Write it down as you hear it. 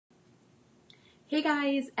Hey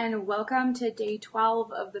guys, and welcome to day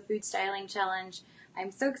 12 of the food styling challenge.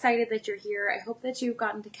 I'm so excited that you're here. I hope that you've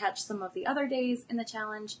gotten to catch some of the other days in the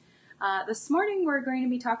challenge. This morning we're going to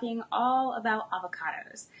be talking all about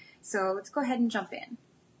avocados. So let's go ahead and jump in.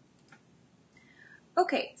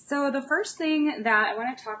 Okay, so the first thing that I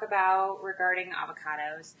want to talk about regarding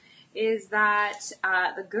avocados is that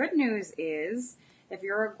the good news is if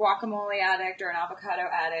you're a guacamole addict or an avocado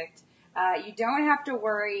addict, you don't have to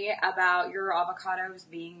worry about your avocados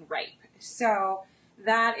being ripe. So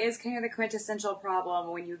that is kind of the quintessential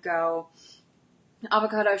problem when you go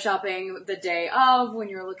avocado shopping the day of, when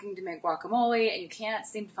you're looking to make guacamole and you can't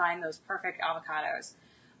seem to find those perfect avocados.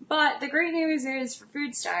 But the great news is for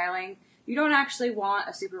food styling, you don't actually want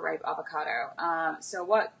a super ripe avocado. So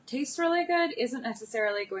what tastes really good isn't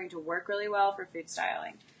necessarily going to work really well for food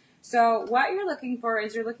styling. So what you're looking for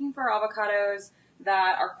is you're looking for avocados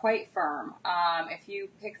that are quite firm. If you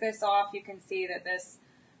pick this off, you can see that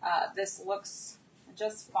this looks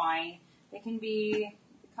just fine. They can be,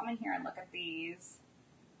 come in here and look at these.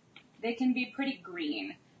 They can be pretty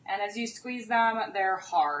green. And as you squeeze them, they're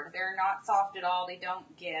hard. They're not soft at all. They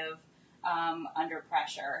don't give under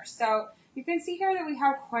pressure. So you can see here that we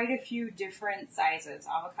have quite a few different sizes.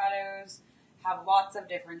 Avocados have lots of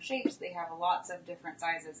different shapes. They have lots of different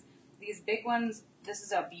sizes. These big ones, this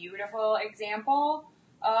is a beautiful example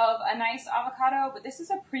of a nice avocado, but this is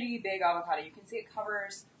a pretty big avocado. You can see it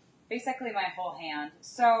covers basically my whole hand.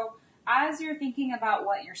 So as you're thinking about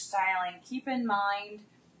what you're styling, keep in mind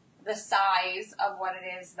the size of what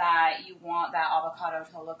it is that you want that avocado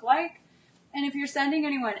to look like. And if you're sending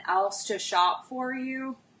anyone else to shop for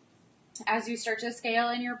you, as you start to scale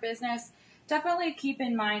in your business, definitely keep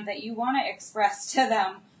in mind that you want to express to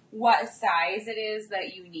them what size it is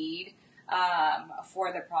that you need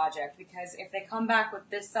for the project. Because if they come back with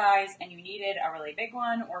this size and you needed a really big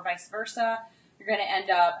one, or vice versa, you're going to end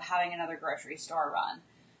up having another grocery store run.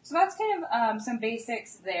 So that's kind of some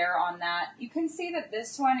basics there on that. You can see that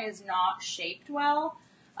this one is not shaped well.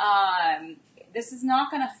 This is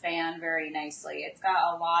not going to fan very nicely. It's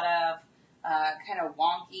got a lot of kind of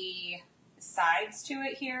wonky sides to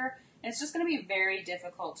it here. And it's just going to be very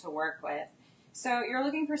difficult to work with. So you're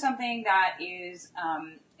looking for something that is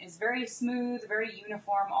very smooth, very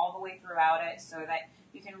uniform all the way throughout it, so that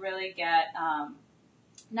you can really get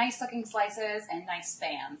nice looking slices and nice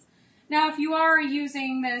fans. Now, if you are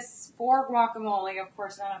using this for guacamole, of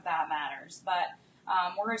course, none of that matters. But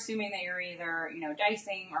we're assuming that you're either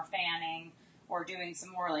dicing or fanning or doing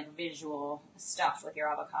some more like visual stuff with your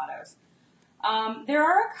avocados. There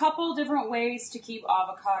are a couple different ways to keep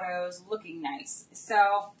avocados looking nice.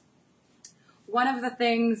 So one of the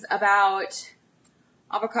things about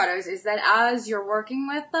avocados is that as you're working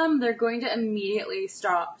with them, they're going to immediately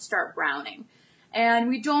start browning. And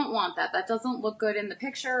we don't want that. That doesn't look good in the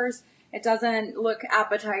pictures. It doesn't look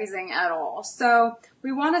appetizing at all. So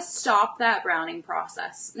we want to stop that browning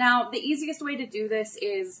process. Now, the easiest way to do this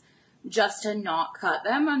is just to not cut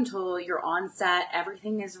them until you're on set,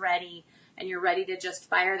 everything is ready, and you're ready to just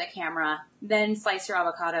fire the camera, then slice your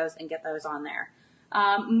avocados and get those on there.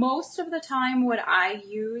 Most of the time what I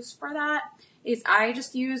use for that is I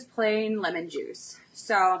just use plain lemon juice.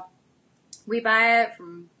 So we buy it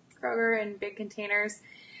from Kroger in big containers,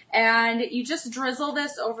 and you just drizzle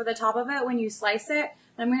this over the top of it when you slice it.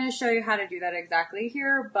 I'm going to show you how to do that exactly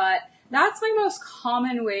here, but that's my most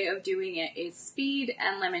common way of doing it is speed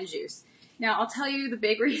and lemon juice. Now I'll tell you the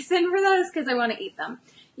big reason for that is because I want to eat them.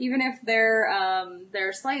 Even if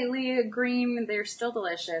they're slightly green, they're still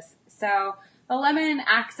delicious. So the lemon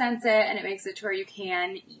accents it and it makes it to where you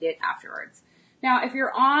can eat it afterwards. Now, if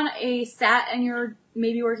you're on a set and you're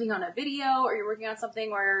maybe working on a video or you're working on something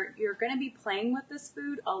where you're going to be playing with this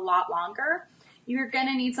food a lot longer, you're going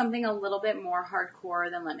to need something a little bit more hardcore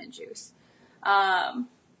than lemon juice.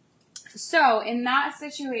 So in that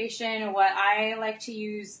situation, what I like to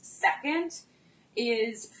use second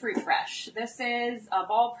is Fruit Fresh. This is a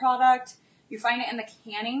Ball product. You find it in the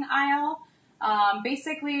canning aisle.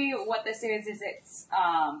 Basically what this is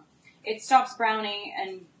it stops browning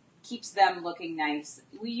and keeps them looking nice.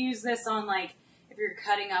 We use this on, like, if you're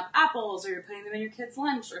cutting up apples or you're putting them in your kid's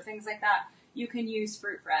lunch or things like that, you can use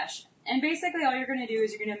Fruit Fresh. And basically all you're going to do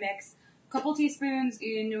is you're going to mix a couple teaspoons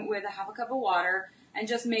in with a half a cup of water and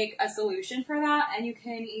just make a solution for that. And you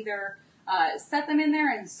can either set them in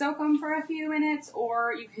there and soak them for a few minutes,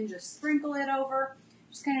 or you can just sprinkle it over.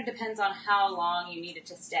 It just kind of depends on how long you need it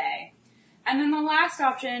to stay. And then the last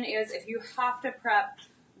option is if you have to prep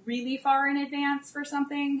really far in advance for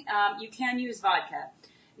something, you can use vodka.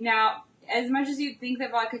 Now, as much as you think that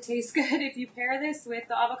vodka tastes good, if you pair this with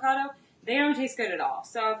the avocado, they don't taste good at all.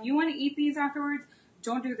 So if you want to eat these afterwards,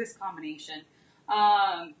 don't do this combination.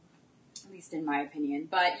 At least in my opinion.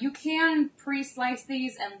 But you can pre-slice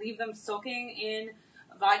these and leave them soaking in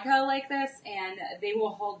vodka like this, and they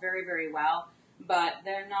will hold very, very well, but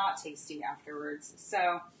they're not tasty afterwards.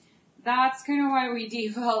 So that's kind of why we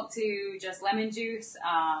default to just lemon juice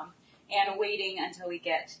and waiting until we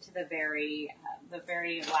get to the very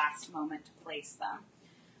last moment to place them.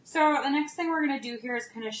 So the next thing we're going to do here is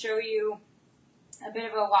kind of show you a bit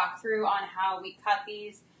of a walkthrough on how we cut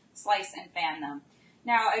these, slice, and fan them.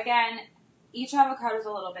 Now, again, each avocado is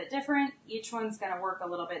a little bit different. Each one's going to work a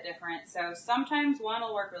little bit different. So sometimes one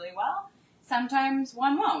will work really well. Sometimes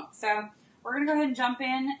one won't. So we're going to go ahead and jump in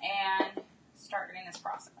and start doing this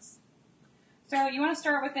process. So you want to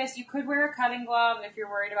start with this. You could wear a cutting glove if you're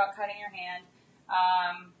worried about cutting your hand.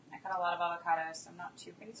 I cut a lot of avocados, so I'm not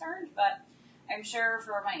too concerned. But I'm sure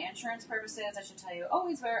for my insurance purposes, I should tell you,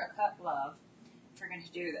 always wear a cut glove if you're going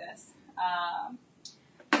to do this.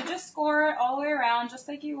 So just score it all the way around, just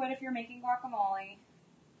like you would if you're making guacamole.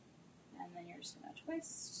 And then you're just going to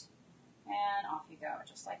twist, and off you go,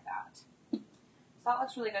 just like that. So that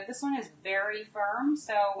looks really good. This one is very firm,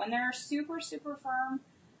 so when they're super, super firm,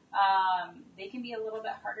 they can be a little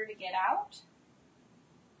bit harder to get out.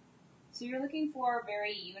 So you're looking for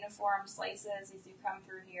very uniform slices as you come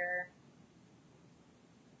through here.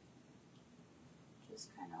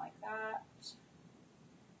 Just kind of like that.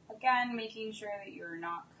 Again, making sure that you're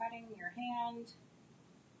not cutting your hand.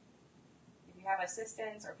 If you have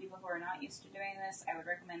assistants or people who are not used to doing this, I would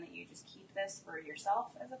recommend that you just keep this for yourself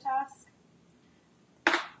as a task.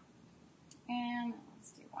 And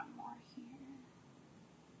let's do one more here.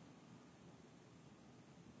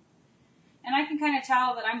 And I can kind of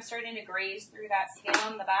tell that I'm starting to graze through that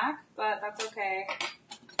scale in the back, but that's okay.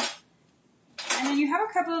 And then you have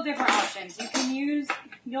a couple of different options. You can use,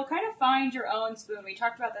 you'll kind of find your own spoon. We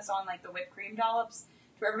talked about this on like the whipped cream dollops,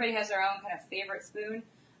 where everybody has their own kind of favorite spoon.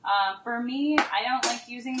 For me, I don't like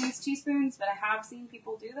using these teaspoons, but I have seen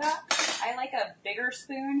people do that. I like a bigger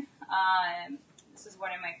spoon. This is one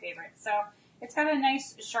of my favorites. So it's got a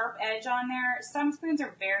nice sharp edge on there. Some spoons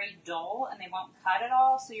are very dull and they won't cut at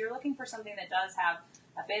all. So you're looking for something that does have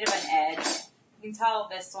a bit of an edge. You can tell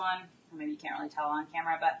this one, or maybe you can't really tell on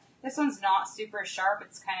camera, but this one's not super sharp.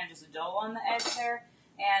 It's kind of just dull on the edge there.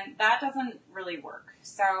 And that doesn't really work.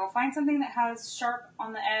 So find something that has sharp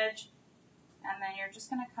on the edge, and then you're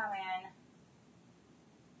just going to come in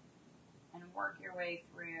and work your way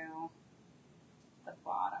through the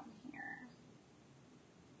bottom here.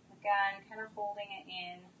 Again, kind of holding it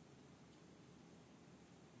in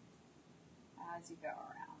as you go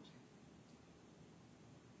around.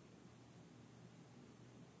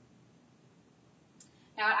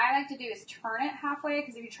 Now what I like to do is turn it halfway,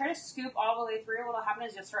 because if you try to scoop all the way through, what will happen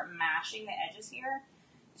is you'll start mashing the edges here.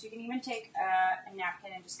 So you can even take a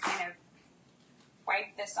napkin and just kind of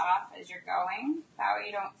wipe this off as you're going. That way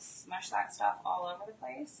you don't smush that stuff all over the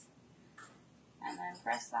place. And then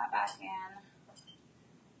press that back in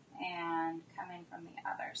and come in from the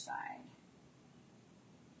other side.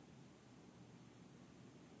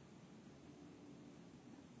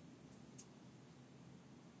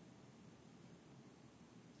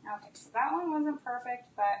 Okay, so that one wasn't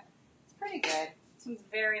perfect, but it's pretty good. This one's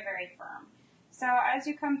very, very firm. So as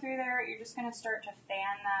you come through there, you're just going to start to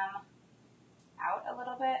fan them out a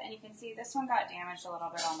little bit, and you can see this one got damaged a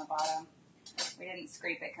little bit on the bottom. We didn't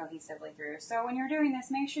scrape it cohesively through. So when you're doing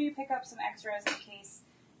this, make sure you pick up some extras in case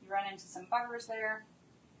you run into some buggers there.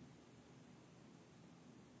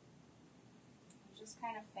 Just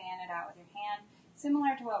kind of fan it out with your hand,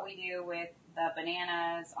 similar to what we do with the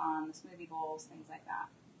bananas on the smoothie bowls, things like that.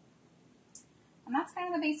 And that's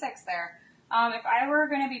kind of the basics there. If I were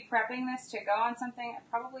going to be prepping this to go on something, I'd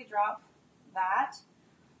probably drop that.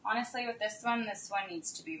 Honestly, with this one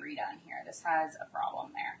needs to be redone here. This has a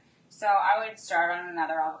problem there. So I would start on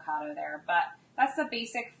another avocado there. But that's the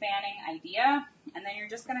basic fanning idea. And then you're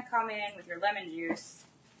just going to come in with your lemon juice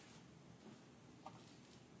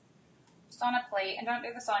just on a plate. And don't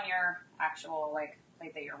do this on your actual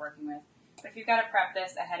plate that you're working with. But if you've got to prep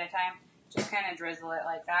this ahead of time, just kind of drizzle it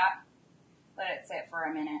like that. Let it sit for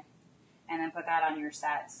a minute. And then put that on your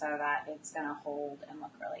set so that it's going to hold and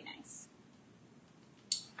look really nice.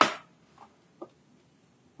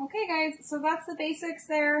 Okay guys, so that's the basics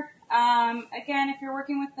there. Again, if you're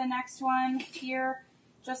working with the next one here,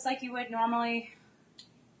 just like you would normally,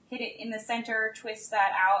 hit it in the center, twist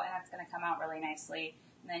that out, and that's going to come out really nicely.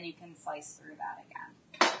 And then you can slice through that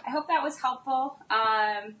again. I hope that was helpful.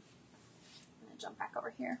 I'm going to jump back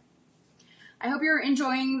over here. I hope you're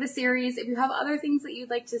enjoying the series. If you have other things that you'd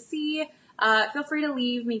like to see, feel free to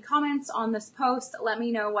leave me comments on this post. Let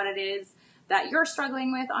me know what it is that you're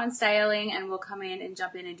struggling with on styling, and we'll come in and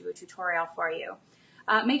jump in and do a tutorial for you.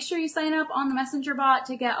 Make sure you sign up on the Messenger bot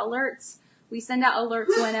to get alerts. We send out alerts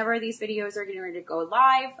whenever these videos are getting ready to go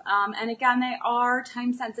live. And again, they are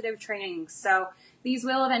time-sensitive trainings, so these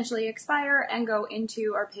will eventually expire and go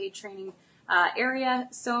into our paid training area.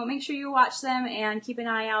 So make sure you watch them and keep an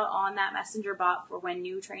eye out on that Messenger bot for when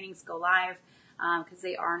new trainings go live, because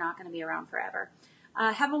they are not going to be around forever.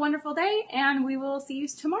 Have a wonderful day, and we will see you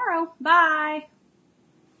tomorrow. Bye!